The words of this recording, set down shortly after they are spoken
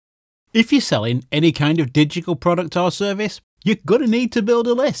If you're selling any kind of digital product or service, you're going to need to build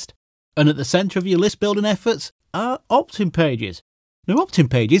a list. And at the centre of your list building efforts are opt-in pages. Now, opt-in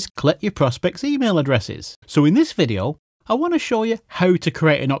pages collect your prospects' email addresses. So in this video, I want to show you how to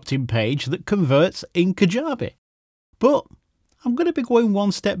create an opt-in page that converts in Kajabi. But I'm going to be going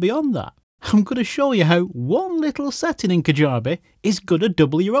one step beyond that. I'm going to show you how one little setting in Kajabi is going to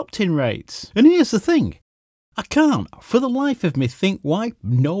double your opt-in rates. And here's the thing. I can't, for the life of me, think why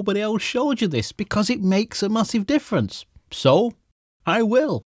nobody else showed you this, because it makes a massive difference. So, I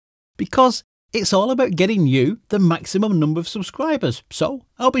will. Because it's all about getting you the maximum number of subscribers, so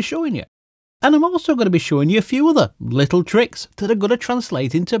I'll be showing you. And I'm also going to be showing you a few other little tricks that are going to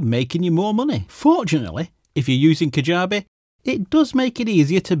translate into making you more money. Fortunately, if you're using Kajabi, it does make it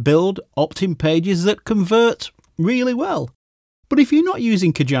easier to build opt-in pages that convert really well. But if you're not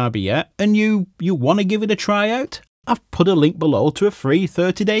using Kajabi yet and you want to give it a try out, I've put a link below to a free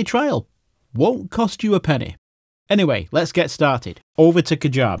 30-day trial. Won't cost you a penny. Anyway, let's get started. Over to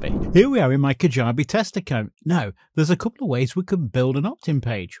Kajabi. Here we are in my Kajabi test account. Now, there's a couple of ways we could build an opt-in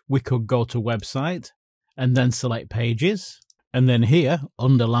page. We could go to website and then select pages. And then here,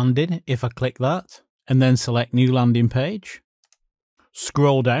 under landing, if I click that, and then select new landing page.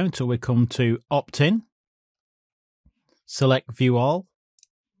 Scroll down till we come to opt-in. Select view all.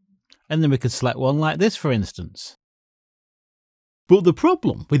 And then we could select one like this, for instance. But the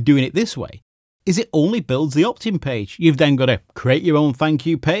problem with doing it this way is it only builds the opt-in page. You've then got to create your own thank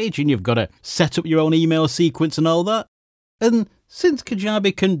you page and you've got to set up your own email sequence and all that. And since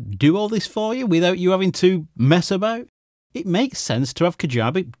Kajabi can do all this for you without you having to mess about, it makes sense to have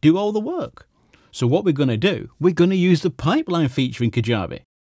Kajabi do all the work. So what we're going to do, we're going to use the pipeline feature in Kajabi.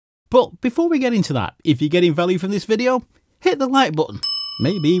 But before we get into that, if you're getting value from this video, hit the like button,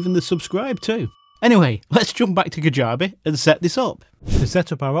 maybe even the subscribe too. Anyway, let's jump back to Kajabi and set this up. To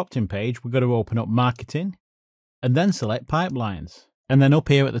set up our opt-in page, we've got to open up marketing and then select pipelines. And then up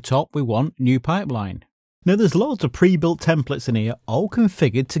here at the top, we want new pipeline. Now there's loads of pre-built templates in here, all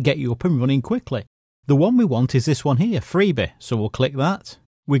configured to get you up and running quickly. The one we want is this one here, freebie. So we'll click that.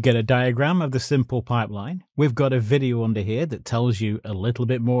 We get a diagram of the simple pipeline. We've got a video under here that tells you a little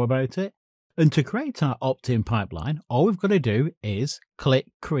bit more about it. And to create our opt-in pipeline, all we've got to do is click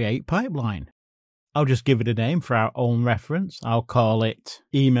Create Pipeline. I'll just give it a name for our own reference. I'll call it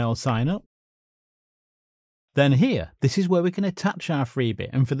Email Sign Up. Then here, this is where we can attach our freebie.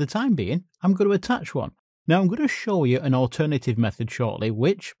 And for the time being, I'm going to attach one. Now I'm going to show you an alternative method shortly,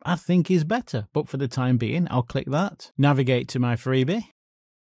 which I think is better. But for the time being, I'll click that. Navigate to my freebie.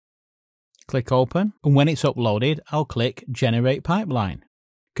 Click Open. And when it's uploaded, I'll click Generate Pipeline.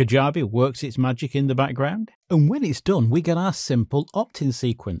 Kajabi works its magic in the background. And when it's done, we get our simple opt-in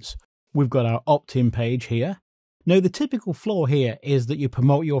sequence. We've got our opt-in page here. Now the typical flow here is that you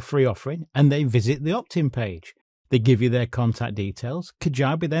promote your free offering and they visit the opt-in page. They give you their contact details.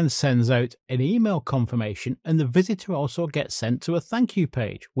 Kajabi then sends out an email confirmation and the visitor also gets sent to a thank you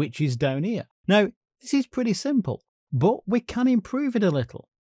page, which is down here. Now this is pretty simple, but we can improve it a little.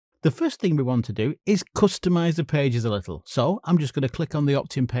 The first thing we want to do is customize the pages a little. So I'm just going to click on the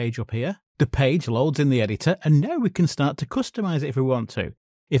opt-in page up here. The page loads in the editor and now we can start to customize it if we want to.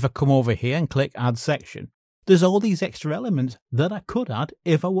 If I come over here and click Add Section, there's all these extra elements that I could add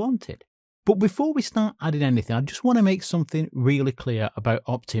if I wanted. But before we start adding anything, I just want to make something really clear about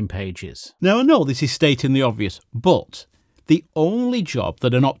opt-in pages. Now I know this is stating the obvious, but the only job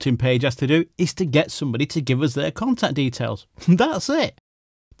that an opt-in page has to do is to get somebody to give us their contact details. That's it.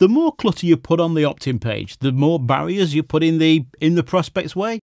 The more clutter you put on the opt-in page, the more barriers you put in the prospect's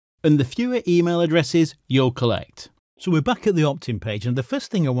way, and the fewer email addresses you'll collect. So we're back at the opt-in page, and the first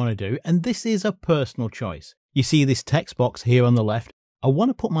thing I want to do, and this is a personal choice. You see this text box here on the left. I want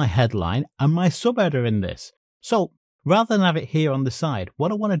to put my headline and my subheader in this. So rather than have it here on the side,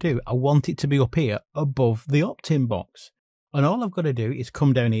 what I want to do, I want it to be up here above the opt-in box. And all I've got to do is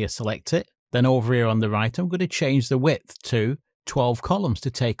come down here, select it. Then over here on the right, I'm going to change the width to 12 columns to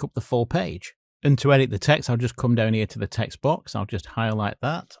take up the full page. And to edit the text, I'll just come down here to the text box. I'll just highlight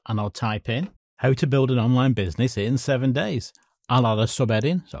that and I'll type in how to build an online business in 7 days. I'll add a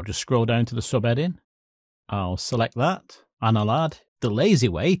subheading. So I'll just scroll down to the subheading. I'll select that and I'll add the lazy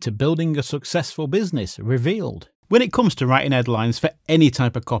way to building a successful business revealed. When it comes to writing headlines for any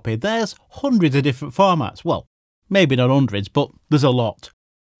type of copy, there's hundreds of different formats. Well, maybe not hundreds, but there's a lot.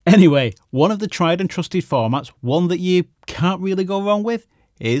 Anyway, one of the tried and trusted formats, one that you can't really go wrong with,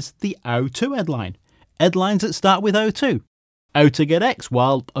 is the how to headline. Headlines that start with how to. How to get X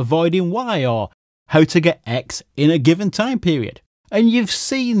while avoiding Y, or how to get X in a given time period. And you've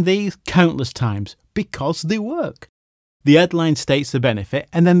seen these countless times because they work. The headline states the benefit,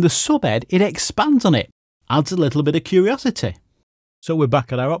 and then the subhead, it expands on it, adds a little bit of curiosity. So we're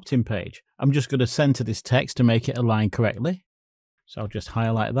back at our opt-in page. I'm just going to center this text to make it align correctly. So I'll just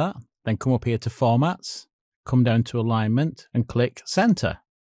highlight that, then come up here to Formats, come down to Alignment and click Center.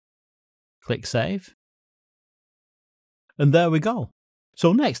 Click Save. And there we go.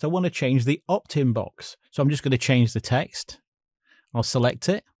 So next I want to change the opt-in box. So I'm just going to change the text. I'll select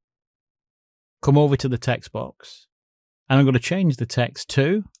it, come over to the text box, and I'm going to change the text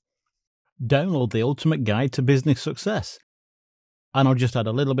to Download the Ultimate Guide to Business Success. And I'll just add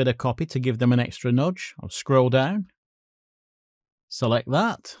a little bit of copy to give them an extra nudge. I'll scroll down, select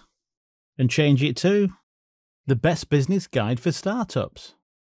that, and change it to The Best Business Guide for Startups.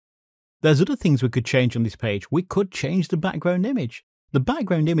 There's other things we could change on this page. We could change the background image. The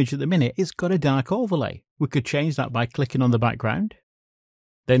background image at the minute, it's got a dark overlay. We could change that by clicking on the background,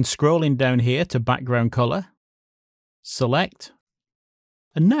 then scrolling down here to background color, select,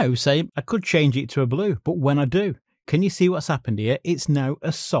 and now say I could change it to a blue, but when I do, can you see what's happened here? It's now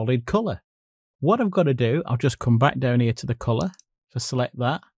a solid color. What I've got to do, I'll just come back down here to the color, so select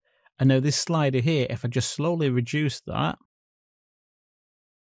that, and now this slider here, if I just slowly reduce that,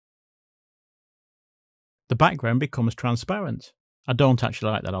 the background becomes transparent. I don't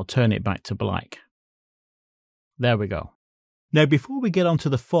actually like that. I'll turn it back to black. There we go. Now, before we get onto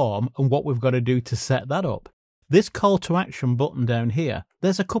the form and what we've got to do to set that up, this call to action button down here,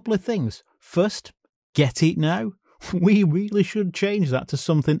 there's a couple of things. First, get it now. We really should change that to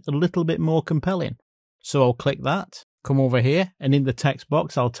something a little bit more compelling. So I'll click that, come over here, and in the text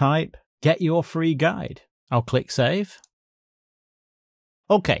box, I'll type, get your free guide. I'll click save.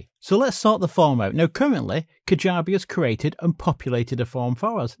 Okay, so let's sort the form out. Now, currently, Kajabi has created and populated a form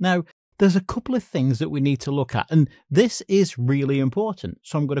for us. Now, there's a couple of things that we need to look at, and this is really important.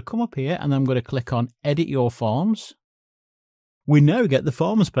 So I'm going to come up here and I'm going to click on Edit Your Forms. We now get the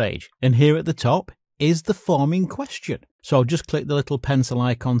Forms page, and here at the top is the form in question. So I'll just click the little pencil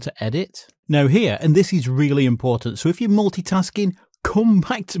icon to edit. Now here, and this is really important, so if you're multitasking, come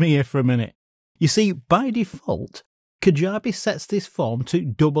back to me here for a minute. You see, by default, Kajabi sets this form to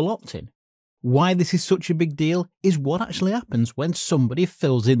double opt-in. Why this is such a big deal is what actually happens when somebody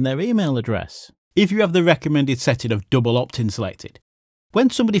fills in their email address. If you have the recommended setting of double opt-in selected,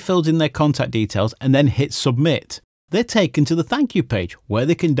 when somebody fills in their contact details and then hits submit, they're taken to the thank you page where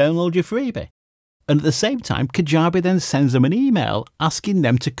they can download your freebie. And at the same time, Kajabi then sends them an email asking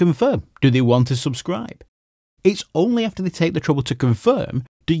them to confirm, do they want to subscribe? It's only after they take the trouble to confirm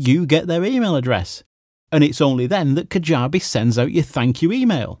do you get their email address. And it's only then that Kajabi sends out your thank you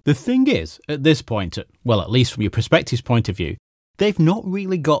email. The thing is, at this point, well, at least from your prospectus point of view, they've not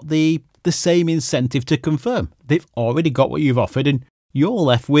really got the same incentive to confirm. They've already got what you've offered and you're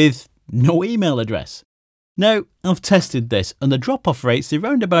left with no email address. Now, I've tested this and the drop-off rate's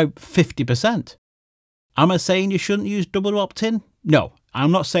around about 50%. Am I saying you shouldn't use double opt-in? No,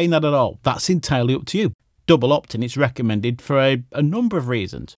 I'm not saying that at all. That's entirely up to you. Double opt-in is recommended for a number of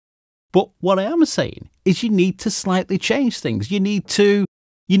reasons. But what I am saying is you need to slightly change things. You need to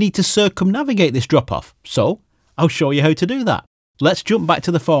circumnavigate this drop-off. So I'll show you how to do that. Let's jump back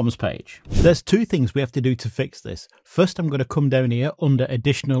to the forms page. There's two things we have to do to fix this. First, I'm going to come down here under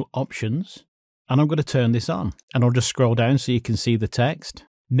additional options and I'm going to turn this on and I'll just scroll down so you can see the text.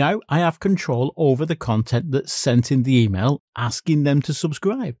 Now I have control over the content that's sent in the email asking them to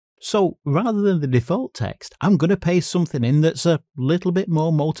subscribe. So rather than the default text, I'm going to paste something in that's a little bit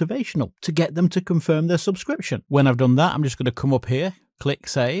more motivational to get them to confirm their subscription. When I've done that, I'm just going to come up here, click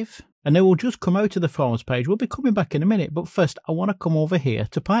save, and then we'll just come out of the forms page. We'll be coming back in a minute, but first I want to come over here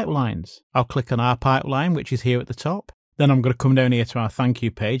to pipelines. I'll click on our pipeline, which is here at the top. Then I'm going to come down here to our thank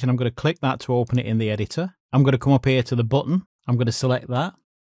you page, and I'm going to click that to open it in the editor. I'm going to come up here to the button. I'm going to select that.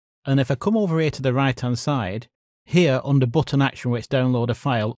 And if I come over here to the right-hand side, here under button action where it's download a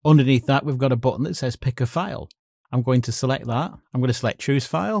file, underneath that we've got a button that says pick a file. I'm going to select that. I'm going to select choose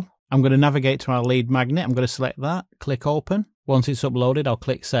file. I'm going to navigate to our lead magnet. I'm going to select that, click open. Once it's uploaded, I'll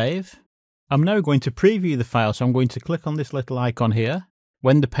click save. I'm now going to preview the file, so I'm going to click on this little icon here.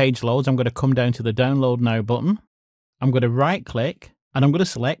 When the page loads, I'm going to come down to the download now button. I'm going to right click and I'm going to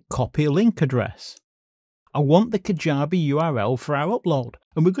select copy link address. I want the Kajabi URL for our upload,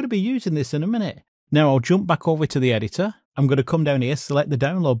 and we're going to be using this in a minute. Now I'll jump back over to the editor. I'm going to come down here, select the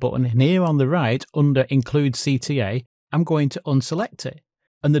download button, and here on the right, under include CTA, I'm going to unselect it.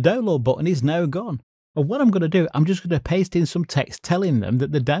 And the download button is now gone. And what I'm going to do, I'm just going to paste in some text telling them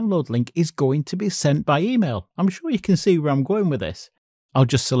that the download link is going to be sent by email. I'm sure you can see where I'm going with this. I'll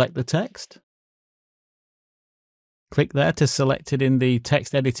just select the text. Click there to select it in the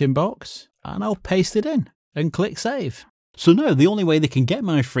text editing box, and I'll paste it in and click save. So now the only way they can get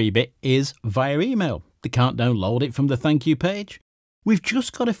my freebie is via email. They can't download it from the thank you page. We've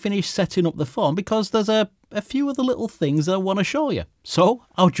just got to finish setting up the form because there's a few other little things I want to show you. So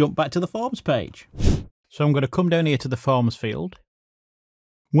I'll jump back to the forms page. So I'm going to come down here to the forms field.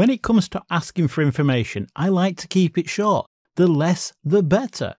 When it comes to asking for information, I like to keep it short. The less, the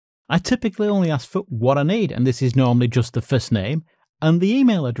better. I typically only ask for what I need, and this is normally just the first name and the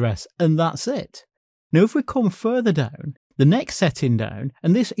email address, and that's it. Now, if we come further down, the next setting down,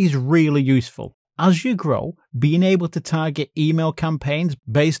 and this is really useful. As you grow, being able to target email campaigns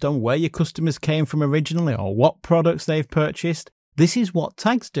based on where your customers came from originally or what products they've purchased, this is what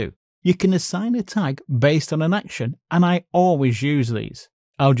tags do. You can assign a tag based on an action, and I always use these.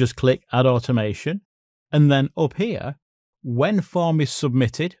 I'll just click Add Automation, and then up here, when form is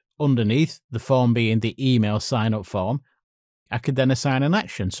submitted, underneath the form being the email sign-up form, I could then assign an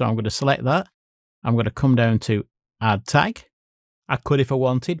action. So I'm going to select that. I'm going to come down to Add Tag. I could, if I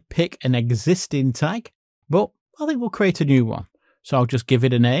wanted, pick an existing tag, but I think we'll create a new one. So I'll just give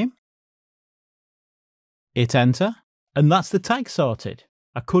it a name, hit Enter, and that's the tag sorted.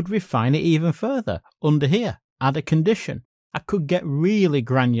 I could refine it even further. Under here, add a condition. I could get really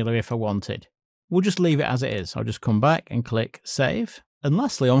granular if I wanted. We'll just leave it as it is. I'll just come back and click Save. And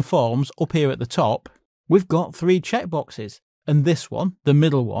lastly, on Forms, up here at the top, we've got 3 checkboxes. And this one, the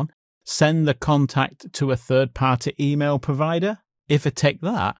middle one, send the contact to a third-party email provider. If I take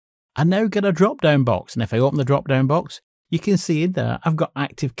that, I now get a drop-down box. And if I open the drop-down box, you can see in there, I've got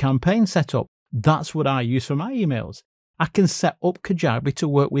Active Campaign set up. That's what I use for my emails. I can set up Kajabi to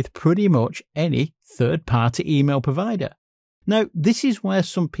work with pretty much any third-party email provider. Now, this is where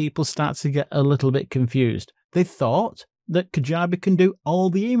some people start to get a little bit confused. They thought that Kajabi can do all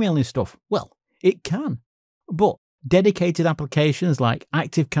the emailing stuff. Well, it can. But dedicated applications like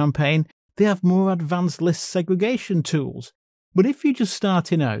ActiveCampaign, they have more advanced list segregation tools. But if you're just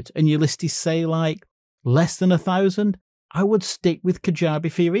starting out and your list is, say, like less than 1,000, I would stick with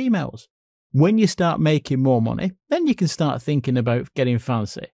Kajabi for your emails. When you start making more money, then you can start thinking about getting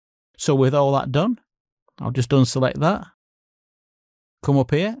fancy. So with all that done, I'll just unselect that. Come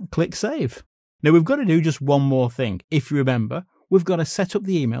up here and click Save. Now we've got to do just one more thing. If you remember, we've got to set up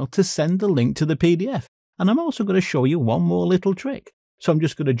the email to send the link to the PDF. And I'm also going to show you one more little trick. So I'm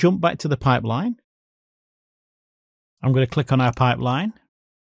just going to jump back to the pipeline. I'm going to click on our pipeline.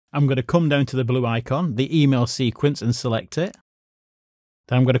 I'm going to come down to the blue icon, the email sequence, and select it.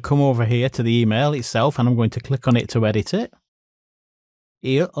 Then I'm going to come over here to the email itself, and I'm going to click on it to edit it.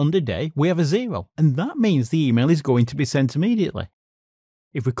 Here, under Day, we have a 0, and that means the email is going to be sent immediately.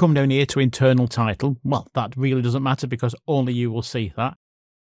 If we come down here to internal title, well, that really doesn't matter because only you will see that.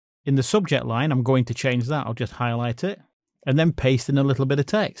 In the subject line, I'm going to change that. I'll just highlight it and then paste in a little bit of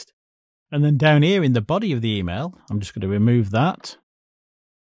text. And then down here in the body of the email, I'm just going to remove that.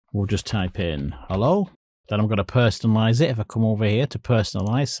 We'll just type in hello. Then I'm going to personalize it. If I come over here to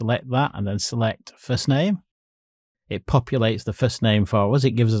personalize, select that and then select first name. It populates the first name for us.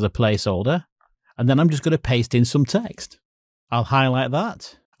 It gives us a placeholder. And then I'm just going to paste in some text. I'll highlight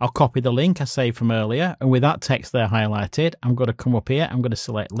that. I'll copy the link I saved from earlier. And with that text there highlighted, I'm going to come up here. I'm going to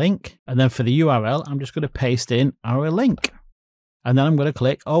select link. And then for the URL, I'm just going to paste in our link. And then I'm going to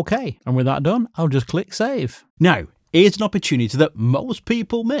click OK. And with that done, I'll just click Save. Now, here's an opportunity that most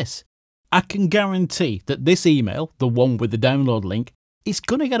people miss. I can guarantee that this email, the one with the download link, is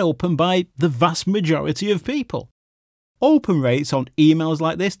going to get opened by the vast majority of people. Open rates on emails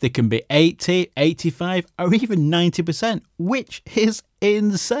like this, they can be 80, 85, or even 90%, which is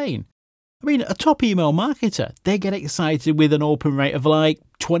insane. I mean, a top email marketer, they get excited with an open rate of like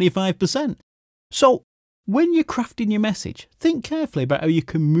 25%. So when you're crafting your message, think carefully about how you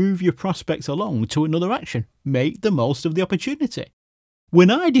can move your prospects along to another action. Make the most of the opportunity.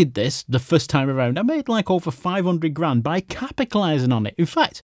 When I did this the first time around, I made like over 500 grand by capitalizing on it. In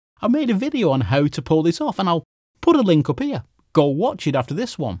fact, I made a video on how to pull this off, and I'll put a link up here. Go watch it after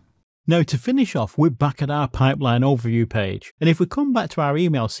this one. Now to finish off, we're back at our pipeline overview page. And if we come back to our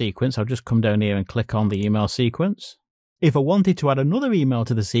email sequence, I'll just come down here and click on the email sequence. If I wanted to add another email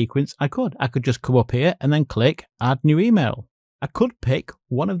to the sequence, I could. I could just come up here and then click Add New Email. I could pick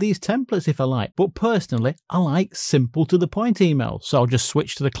one of these templates if I like, but personally, I like simple to the point emails. So I'll just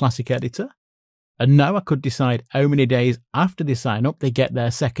switch to the classic editor. And now I could decide how many days after they sign up, they get their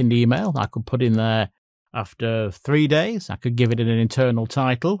second email. I could put in there after 3 days. I could give it an internal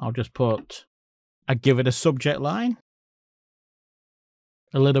title. I'll just I'd give it a subject line,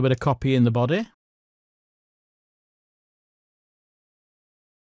 a little bit of copy in the body.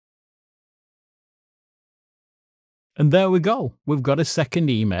 And there we go. We've got a second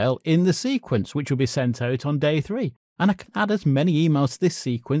email in the sequence, which will be sent out on day 3. and I can add as many emails to this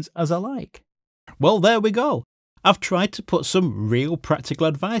sequence as I like. Well, there we go. I've tried to put some real practical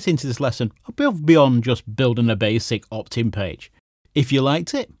advice into this lesson, above beyond just building a basic opt-in page. If you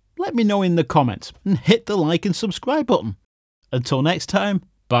liked it, let me know in the comments and hit the like and subscribe button. Until next time,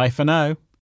 bye for now.